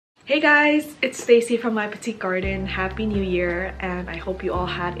Hey guys, it's Stacy from My Petite Garden. Happy New Year, and I hope you all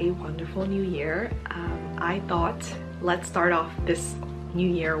had a wonderful New Year. I thought let's start off this new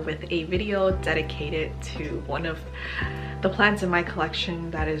year with a video dedicated to one of the plants in my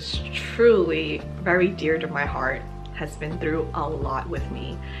collection that is truly very dear to my heart, has been through a lot with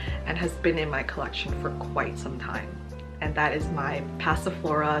me, and has been in my collection for quite some time. And that is my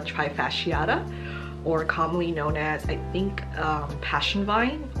Passiflora Trifasciata, or commonly known as, I think, passion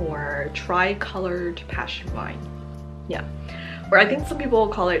vine or tri-colored passion vine. Yeah, or I think some people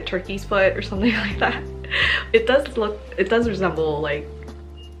call it turkey's foot or something like that. It does resemble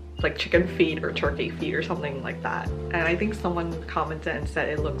like chicken feet or turkey feet or something like that. And I think someone commented and said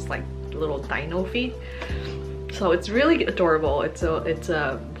it looks like little dino feet. So it's really adorable. It's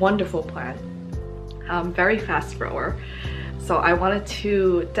a wonderful plant. Very fast grower. So I wanted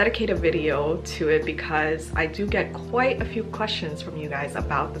to dedicate a video to it because I do get quite a few questions from you guys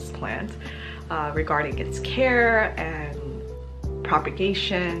about this plant regarding its care and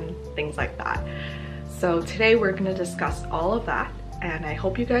propagation, things like that. So today we're going to discuss all of that, and I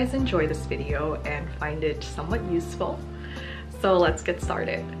hope you guys enjoy this video and find it somewhat useful. So let's get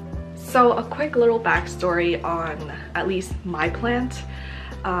started. So a quick little backstory on at least my plant.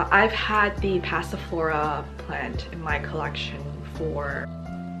 I've had the Passiflora plant in my collection for,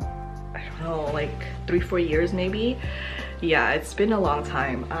 I don't know, like 3-4 years maybe. Yeah, it's been a long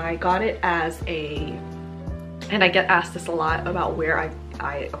time. I got it as a, and I get asked this a lot about where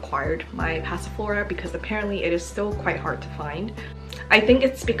I acquired my Passiflora, because apparently it is still quite hard to find. I think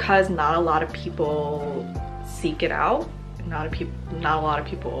it's because not a lot of people seek it out. Not a lot of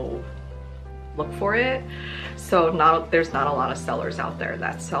people look for it, so there's not a lot of sellers out there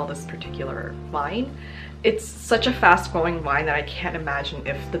that sell this particular vine. It's such a fast growing vine that I can't imagine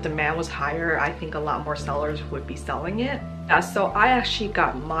if the demand was higher, I think a lot more sellers would be selling it. So I actually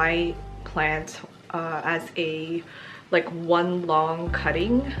got my plant as a one long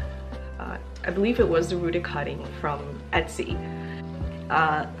cutting. I believe it was a rooted cutting from Etsy.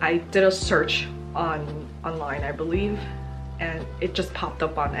 I did a search online, I believe, and it just popped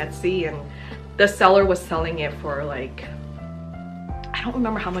up on Etsy, and the seller was selling it for like, I don't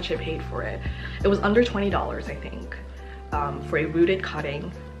remember how much I paid for it. It was under $20, I think, for a rooted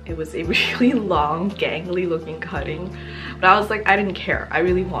cutting. It was a really long, gangly looking cutting, but I was like, I didn't care. I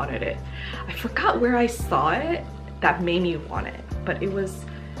really wanted it. I forgot where I saw it that made me want it, but it was,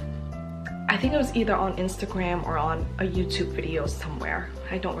 I think it was either on Instagram or on a YouTube video somewhere.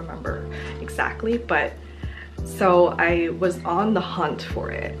 I don't remember exactly, but so I was on the hunt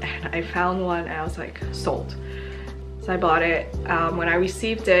for it, and I found one and I was like, sold. So I bought it. When I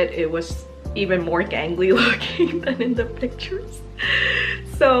received it, it was even more gangly looking than in the pictures.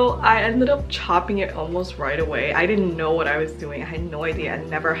 So I ended up chopping it almost right away. I didn't know what I was doing. I had no idea. I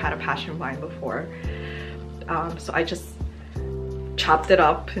never had a passion vine before. So I just chopped it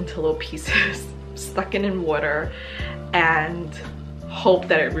up into little pieces, stuck it in water, and hoped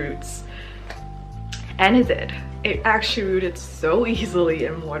that it roots. And it did. It actually rooted so easily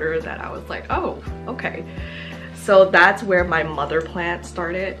in water that I was like, oh, okay. So that's where my mother plant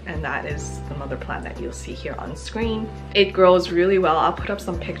started, and that is the mother plant that you'll see here on screen. It grows really well. I'll put up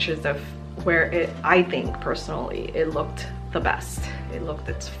some pictures of where I think personally it looked the best. It looked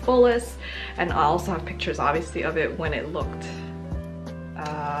its fullest, and I also have pictures obviously of it when it looked,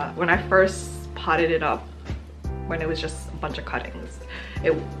 when I first potted it up, when it was just a bunch of cuttings.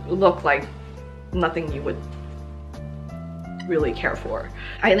 It looked like nothing you would really care for.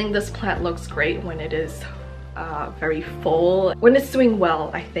 I think this plant looks great when it is very full. When it's doing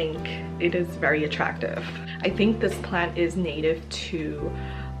well, I think it is very attractive. I think this plant is native to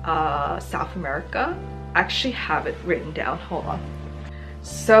South America. I actually have it written down, hold on.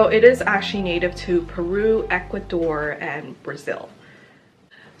 So it is actually native to Peru, Ecuador, and Brazil.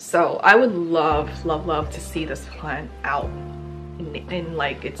 So I would love to see this plant out in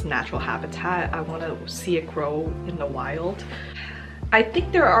like its natural habitat. I want to see it grow in the wild. I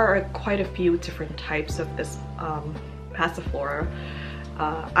think there are quite a few different types of this Passiflora.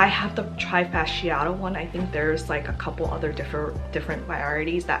 I have the Trifasciata one. I think there's like a couple other different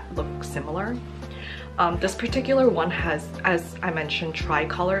varieties that look similar. This particular one has, as I mentioned,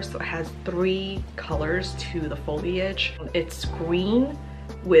 tricolor, so it has 3 colors to the foliage. It's green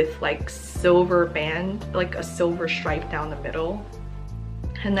with like silver band, like a silver stripe down the middle,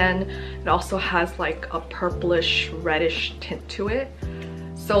 and then it also has like a purplish reddish tint to it.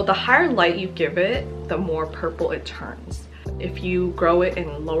 So the higher light you give it, the more purple it turns. If you grow it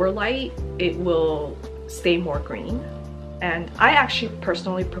in lower light, it will stay more green, and I actually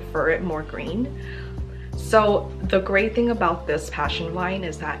personally prefer it more green. So the great thing about this passion vine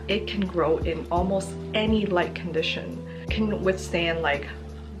is that it can grow in almost any light condition. It can withstand like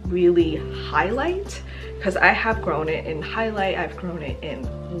really high light, because I have grown it in highlight, I've grown it in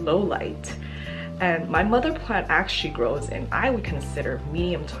low light. And my mother plant actually grows in, I would consider,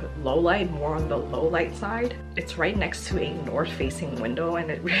 medium to low light, more on the low light side. It's right next to a north-facing window and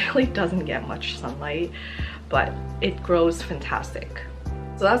it really doesn't get much sunlight, but it grows fantastic.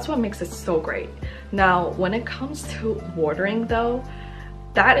 So that's what makes it so great. Now, when it comes to watering though,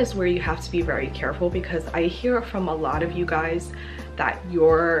 that is where you have to be very careful, because I hear from a lot of you guys that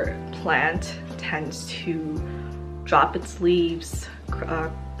your plant tends to drop its leaves,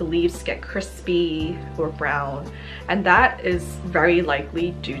 the leaves get crispy or brown, and that is very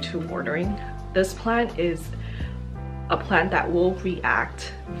likely due to watering. This plant is a plant that will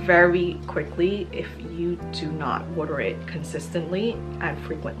react very quickly if you do not water it consistently and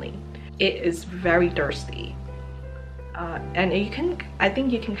frequently. It is very thirsty. And I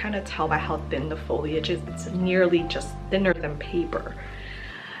think you can kind of tell by how thin the foliage is. It's nearly just thinner than paper.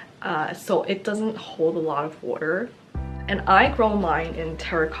 So it doesn't hold a lot of water. And I grow mine in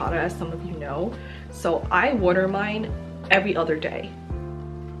terracotta, as some of you know. So I water mine every other day.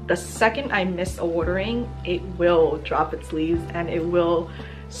 The second I miss a watering, it will drop its leaves and it will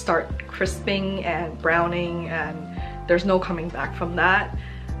start crisping and browning, and there's no coming back from that.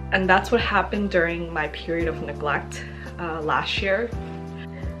 And that's what happened during my period of neglect last year.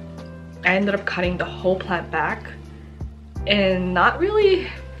 I ended up cutting the whole plant back and not really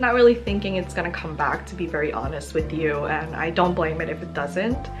thinking it's gonna come back, to be very honest with you, and I don't blame it if it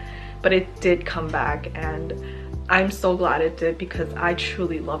doesn't, but it did come back, and I'm so glad it did, because I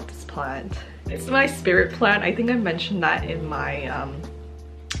truly love this plant. It's my spirit plant. I think I mentioned that in my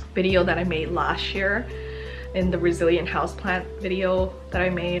video that I made last year, in the resilient houseplant video that I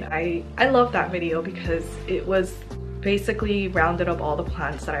made. I love that video because it was basically rounded up all the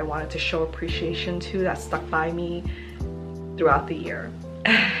plants that I wanted to show appreciation to that stuck by me throughout the year.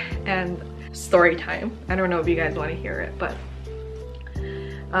 And story time. I don't know if you guys want to hear it, but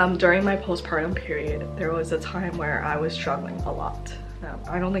during my postpartum period, there was a time where I was struggling a lot.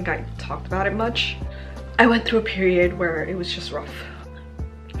 I don't think I talked about it much. I went through a period where it was just rough.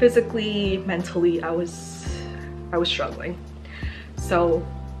 Physically, mentally, I was struggling. So,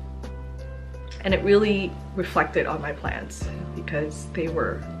 and it really reflected on my plants because they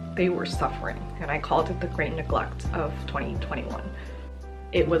were suffering, and I called it the great neglect of 2021.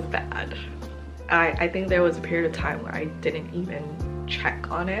 It was bad. I think there was a period of time where I didn't even check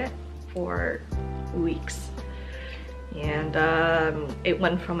on it for weeks. And it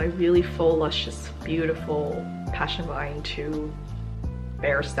went from a really full, luscious, beautiful passion vine to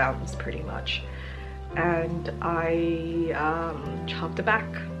bare stems pretty much. And I chopped it back.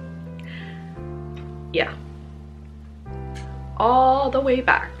 Yeah. All the way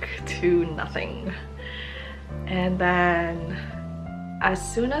back to nothing. And then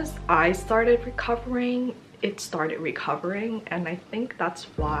as soon as I started recovering, it started recovering, and I think that's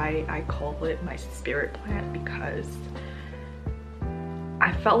why I call it my spirit plant, because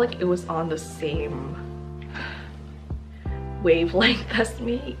I felt like it was on the same wavelength as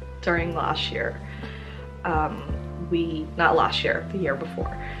me during last year. Not last year, the year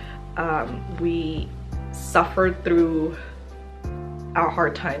before. We suffered through our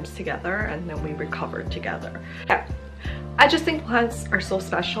hard times together, and then we recovered together. Yeah. I just think plants are so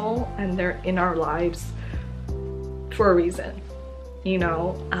special, and they're in our lives for a reason, you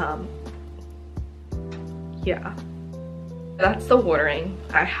know. Yeah, that's the watering.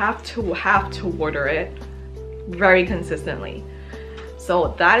 I have to water it very consistently.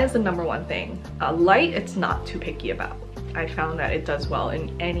 So that is the number one thing. Light, it's not too picky about. I found that it does well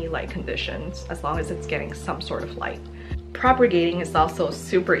in any light conditions as long as it's getting some sort of light. Propagating is also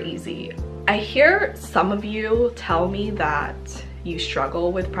super easy. I hear some of you tell me that you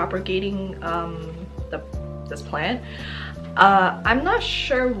struggle with propagating this plant. I'm not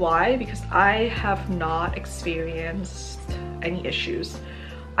sure why, because I have not experienced any issues.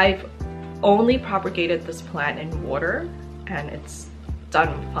 I've only propagated this plant in water and it's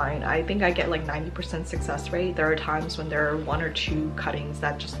done fine. I think I get like 90% success rate. There are times when there are 1 or 2 cuttings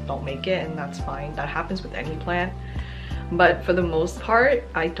that just don't make it, and that's fine. That happens with any plant. But for the most part,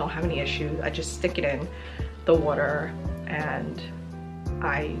 I don't have any issues. I just stick it in the water and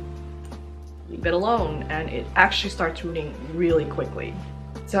I leave it alone, and it actually starts rooting really quickly.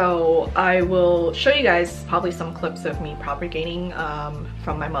 So I will show you guys probably some clips of me propagating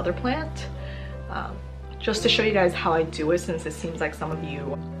from my mother plant, just to show you guys how I do it, since it seems like some of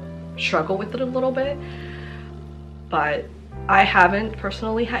you struggle with it a little bit. But I haven't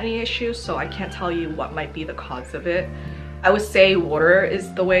personally had any issues, so I can't tell you what might be the cause of it. I would say water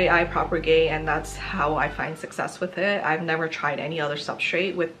is the way I propagate, and that's how I find success with it. I've never tried any other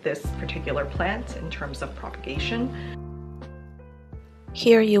substrate with this particular plant in terms of propagation.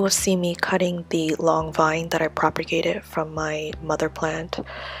 Here you will see me cutting the long vine that I propagated from my mother plant,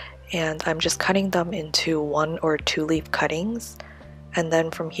 and I'm just cutting them into 1 or 2 leaf cuttings, and then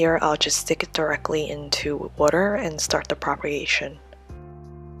from here I'll just stick it directly into water and start the propagation.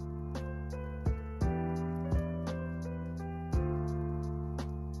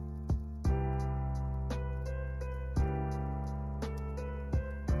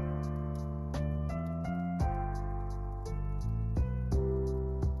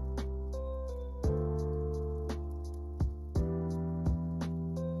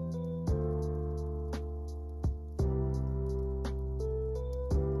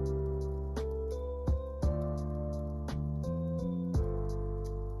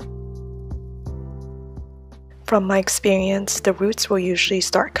 From my experience, the roots will usually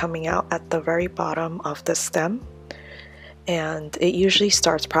start coming out at the very bottom of the stem, and it usually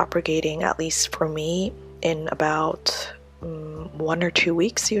starts propagating, at least for me, in about 1 or 2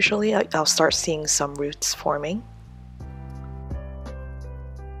 weeks. Usually I'll start seeing some roots forming.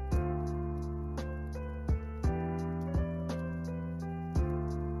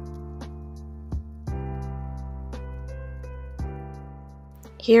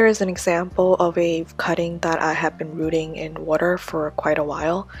 Here is an example of a cutting that I have been rooting in water for quite a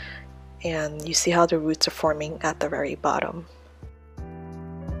while, and you see how the roots are forming at the very bottom.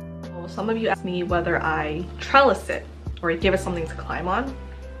 Well, some of you asked me whether I trellis it or give it something to climb on.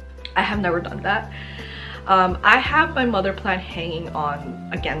 I have never done that. I have my mother plant hanging on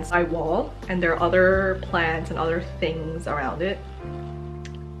against my wall, and there are other plants and other things around it.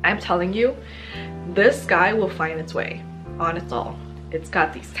 I'm telling you, this guy will find its way on its own. It's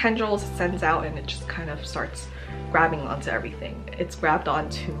got these tendrils it sends out, and it just kind of starts grabbing onto everything. It's grabbed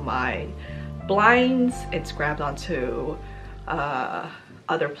onto my blinds, it's grabbed onto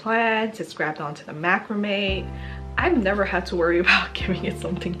other plants, it's grabbed onto the macrame. I've never had to worry about giving it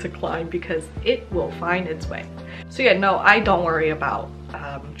something to climb because it will find its way. So yeah, no, I don't worry about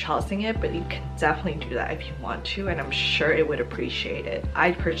trellising it, but you can definitely do that if you want to, and I'm sure it would appreciate it.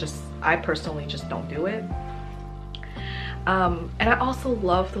 I personally just don't do it. And I also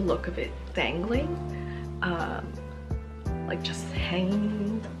love the look of it dangling, like just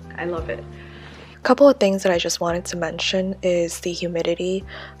hanging. I love it. A couple of things that I just wanted to mention is the humidity.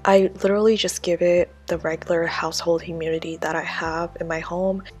 I literally just give it the regular household humidity that I have in my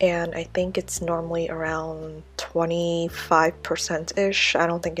home, and I think it's normally around 25%-ish. I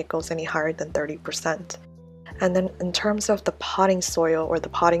don't think it goes any higher than 30%. And then in terms of the potting soil or the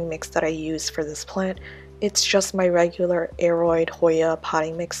potting mix that I use for this plant, it's just my regular Aroid Hoya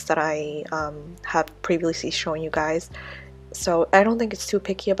potting mix that I have previously shown you guys. So I don't think it's too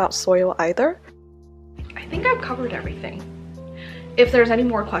picky about soil either. I think I've covered everything. If there's any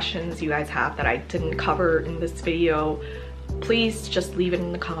more questions you guys have that I didn't cover in this video, please just leave it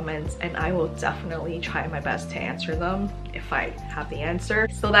in the comments and I will definitely try my best to answer them if I have the answer.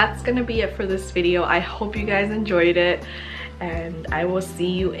 So that's gonna be it for this video. I hope you guys enjoyed it, and I will see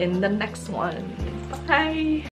you in the next one. Bye!